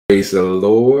Praise the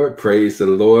Lord. Praise the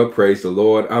Lord. Praise the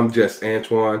Lord. I'm just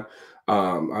Antoine.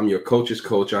 I'm your coach's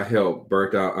coach. I help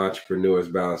burnt out entrepreneurs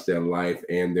balance their life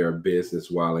and their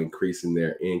business while increasing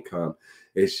their income.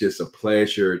 It's just a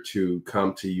pleasure to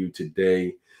come to you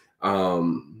today. I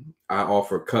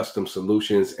offer custom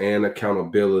solutions and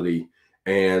accountability.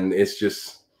 And it's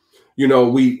just,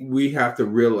 we have to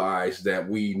realize that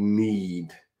we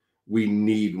need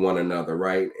one another,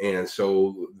 right? And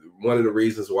so one of the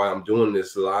reasons why I'm doing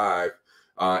this live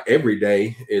every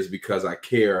day is because I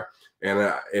care.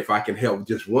 And if I can help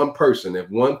just one person, if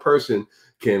one person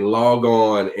can log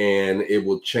on and it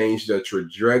will change the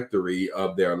trajectory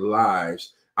of their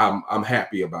lives, I'm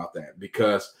happy about that.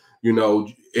 Because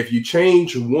if you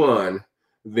change one,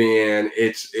 then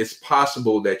it's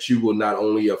possible that you will not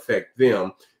only affect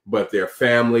them, but their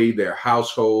family, their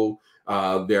household,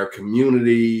 their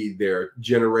community, their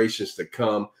generations to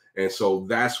come. And so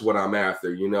that's what I'm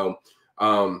after.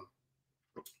 Um,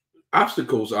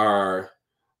 Obstacles are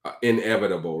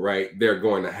inevitable, right? They're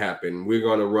going to happen. We're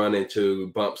going to run into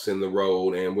bumps in the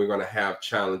road, and we're going to have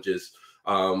challenges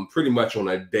pretty much on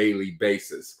a daily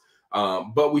basis.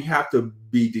 But we have to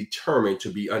be determined to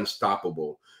be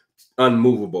unstoppable,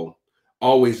 unmovable,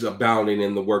 always abounding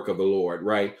in the work of the Lord,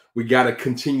 right? We got to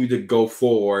continue to go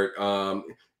forward,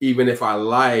 even if our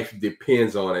life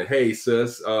depends on it. Hey,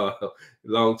 sis,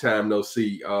 long time no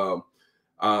see. Um,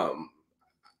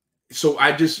 so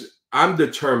I'm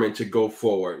determined to go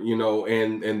forward,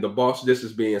 and the boss, this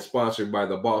is being sponsored by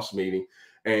the boss meeting.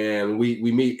 And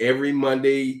we meet every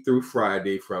Monday through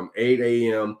Friday from 8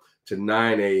 a.m. to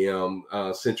 9 a.m.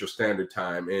 Central Standard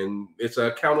Time. And it's an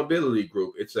accountability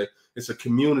group. It's a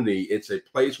community. It's a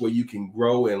place where you can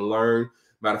grow and learn.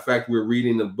 Matter of fact, we're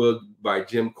reading the book by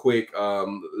Jim Quick,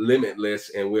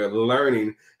 Limitless, and we're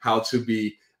learning how to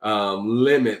be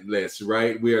limitless,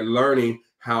 right? We are learning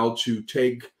how to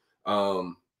take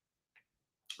um,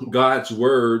 God's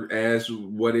word as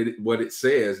what it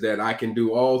says, that I can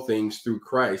do all things through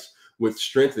Christ which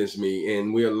strengthens me.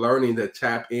 And we're learning to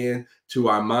tap in to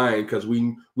our mind, because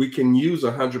we can use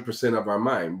 100% of our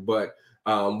mind, but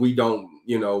we don't.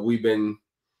 We've been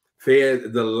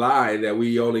fed the lie that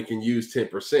we only can use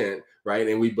 10%, right?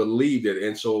 And we believed it.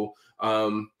 And so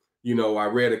I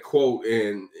read a quote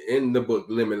in the book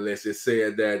Limitless. It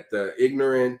said that the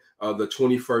ignorant of the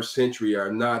 21st century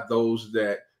are not those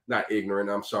that, not ignorant,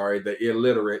 I'm sorry, the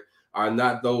illiterate are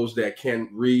not those that can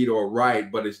read or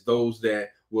write, but it's those that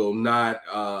will not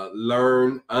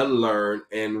learn, unlearn,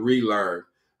 and relearn.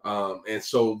 And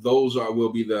so those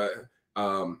will be the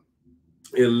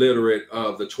illiterate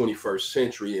of the 21st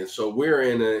century. And so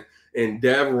we're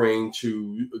endeavoring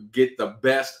to get the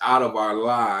best out of our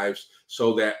lives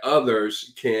so that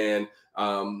others can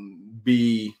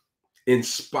be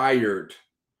inspired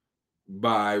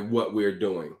by what we're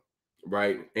doing,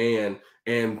 right? And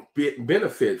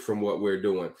benefit from what we're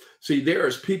doing. See,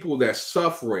 there's people that's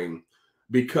suffering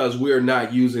because we're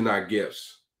not using our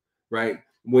gifts, right?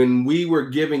 When we were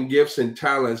giving gifts and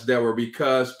talents, that were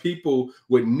because people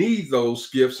would need those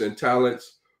gifts and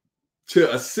talents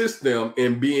to assist them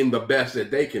in being the best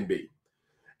that they can be.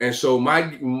 And so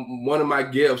one of my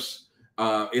gifts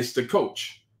is to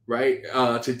coach, right?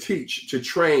 To teach, to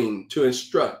train, to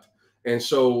instruct. And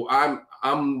so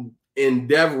I'm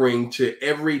endeavoring to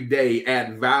every day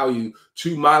add value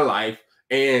to my life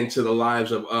and to the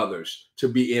lives of others, to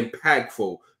be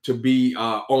impactful, to be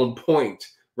on point,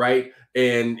 right?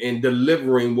 And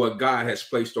delivering what God has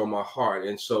placed on my heart.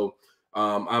 And so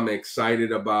I'm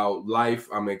excited about life.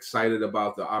 I'm excited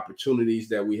about the opportunities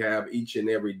that we have each and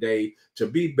every day to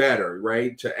be better,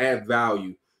 right? To add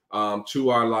value to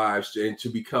our lives and to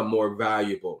become more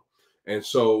valuable. And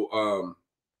so,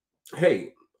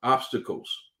 hey, obstacles,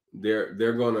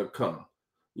 they're gonna come.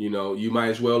 You might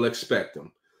as well expect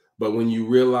them. But when you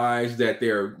realize that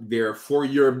they're for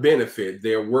your benefit,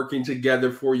 they're working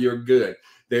together for your good,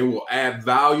 they will add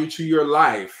value to your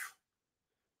life,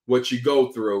 what you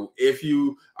go through, if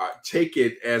you take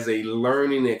it as a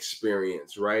learning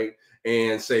experience, right?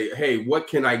 And say, hey, what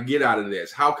can I get out of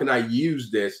this? How can I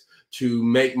use this to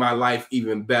make my life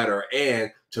even better and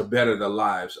to better the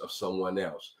lives of someone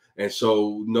else? And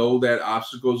so know that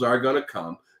obstacles are going to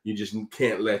come. You just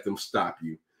can't let them stop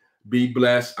you. Be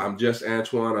blessed. I'm just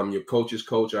Antoine. I'm your coach's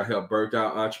coach. I help burnt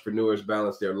out entrepreneurs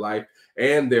balance their life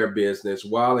and their business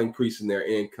while increasing their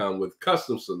income with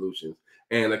custom solutions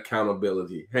and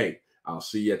accountability. Hey, I'll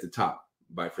see you at the top.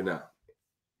 Bye for now.